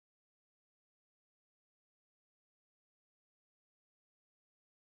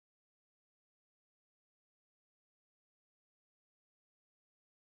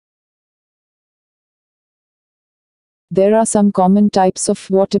There are some common types of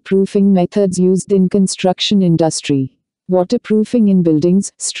waterproofing methods used in construction industry. Waterproofing in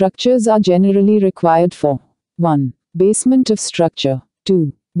buildings, structures are generally required for 1. Basement of structure.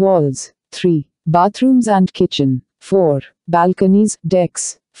 2. Walls. 3. Bathrooms and kitchen. 4. Balconies,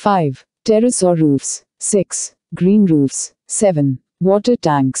 decks. 5. Terrace or roofs. 6. Green roofs. 7. Water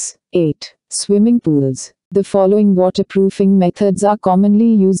tanks. 8. Swimming pools. The following waterproofing methods are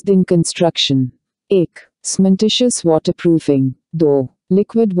commonly used in construction. 1. Cementitious waterproofing. 2.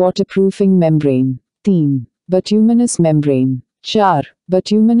 Liquid waterproofing membrane. 3. Bituminous membrane. 4.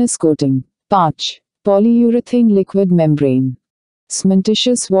 Bituminous coating. 5. Polyurethane liquid membrane.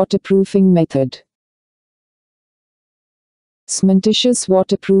 Cementitious waterproofing method. Cementitious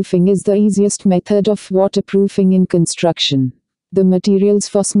waterproofing is the easiest method of waterproofing in construction. The materials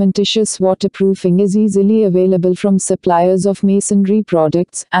for cementitious waterproofing is easily available from suppliers of masonry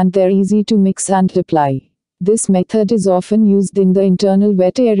products, and they're easy to mix and apply. This method is often used in the internal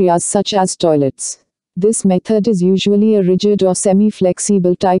wet areas such as toilets. This method is usually a rigid or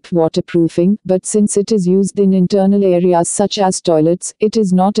semi-flexible type waterproofing, but since it is used in internal areas such as toilets, it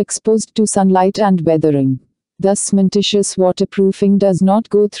is not exposed to sunlight and weathering. Thus cementitious waterproofing does not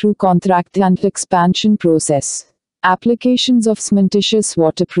go through contract and expansion process. Applications of cementitious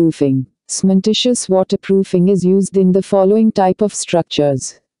waterproofing. Cementitious waterproofing is used in the following type of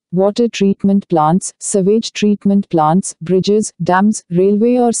structures: water treatment plants, sewage treatment plants, bridges, dams,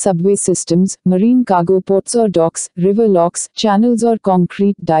 railway or subway systems, marine cargo ports or docks, river locks, channels or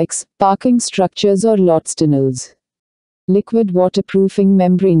concrete dikes, parking structures or lots tunnels. Liquid waterproofing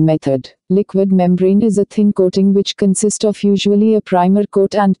membrane method. Liquid membrane is a thin coating which consists of usually a primer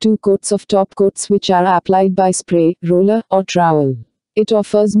coat and 2 coats of top coats which are applied by spray, roller, or trowel. It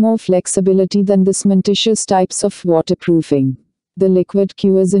offers more flexibility than the cementitious types of waterproofing. The liquid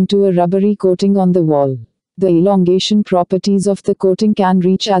cures into a rubbery coating on the wall. The elongation properties of the coating can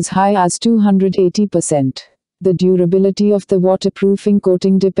reach as high as 280%. The durability of the waterproofing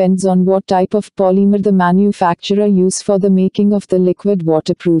coating depends on what type of polymer the manufacturer uses for the making of the liquid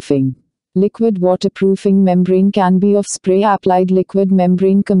waterproofing. Liquid waterproofing membrane can be of spray-applied liquid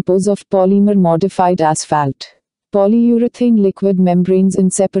membrane composed of polymer-modified asphalt. Polyurethane liquid membranes in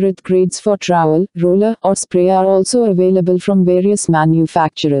separate grades for trowel, roller, or spray are also available from various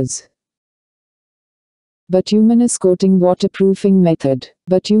manufacturers. Bituminous coating waterproofing method.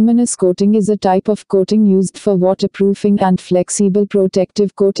 Bituminous coating is a type of coating used for waterproofing and flexible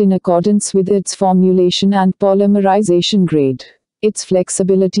protective coat in accordance with its formulation and polymerization grade. Its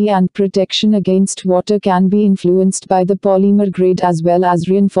flexibility and protection against water can be influenced by the polymer grade as well as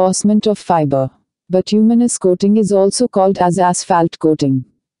reinforcement of fiber. Bituminous coating is also called as asphalt coating.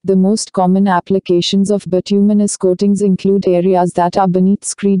 The most common applications of bituminous coatings include areas that are beneath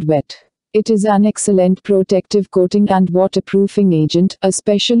screed wet. It is an excellent protective coating and waterproofing agent,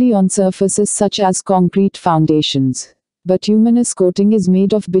 especially on surfaces such as concrete foundations. Bituminous coating is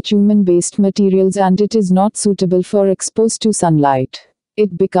made of bitumen-based materials and it is not suitable for exposed to sunlight.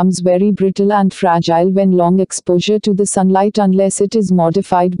 It becomes very brittle and fragile when long exposure to the sunlight unless it is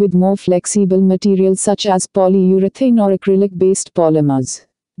modified with more flexible materials such as polyurethane or acrylic-based polymers.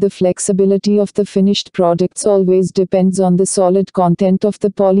 The flexibility of the finished products always depends on the solid content of the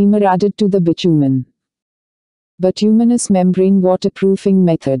polymer added to the bitumen. Bituminous membrane waterproofing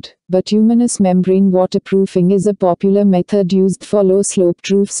method. Bituminous membrane waterproofing is a popular method used for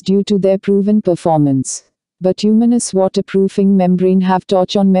low-sloped roofs due to their proven performance. Bituminous waterproofing membrane have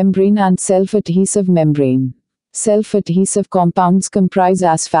touch-on membrane and self-adhesive membrane. Self-adhesive compounds comprise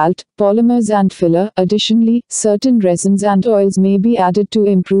asphalt, polymers and filler. Additionally, certain resins and oils may be added to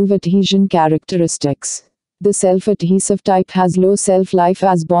improve adhesion characteristics. The self-adhesive type has low shelf-life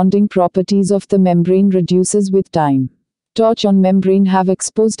as bonding properties of the membrane reduces with time. Touch-on membrane have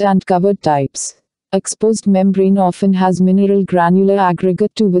exposed and covered types. Exposed membrane often has mineral granular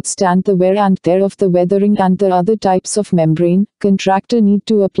aggregate to withstand the wear and tear of the weathering and the other types of membrane. Contractor need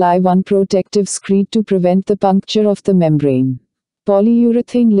to apply one protective screed to prevent the puncture of the membrane.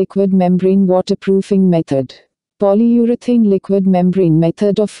 Polyurethane liquid membrane waterproofing method. Polyurethane liquid membrane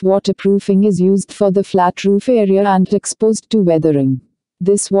method of waterproofing is used for the flat roof area and exposed to weathering.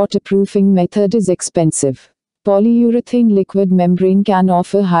 This waterproofing method is expensive. Polyurethane liquid membrane can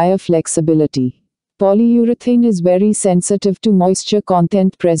offer higher flexibility. Polyurethane is very sensitive to moisture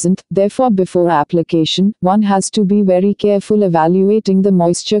content present, therefore before application, one has to be very careful evaluating the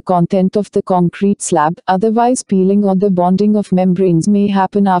moisture content of the concrete slab, otherwise peeling or the bonding of membranes may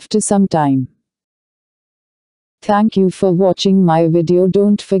happen after some time. Thank you for watching my video.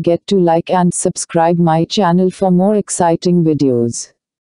 Don't forget to like and subscribe my channel for more exciting videos.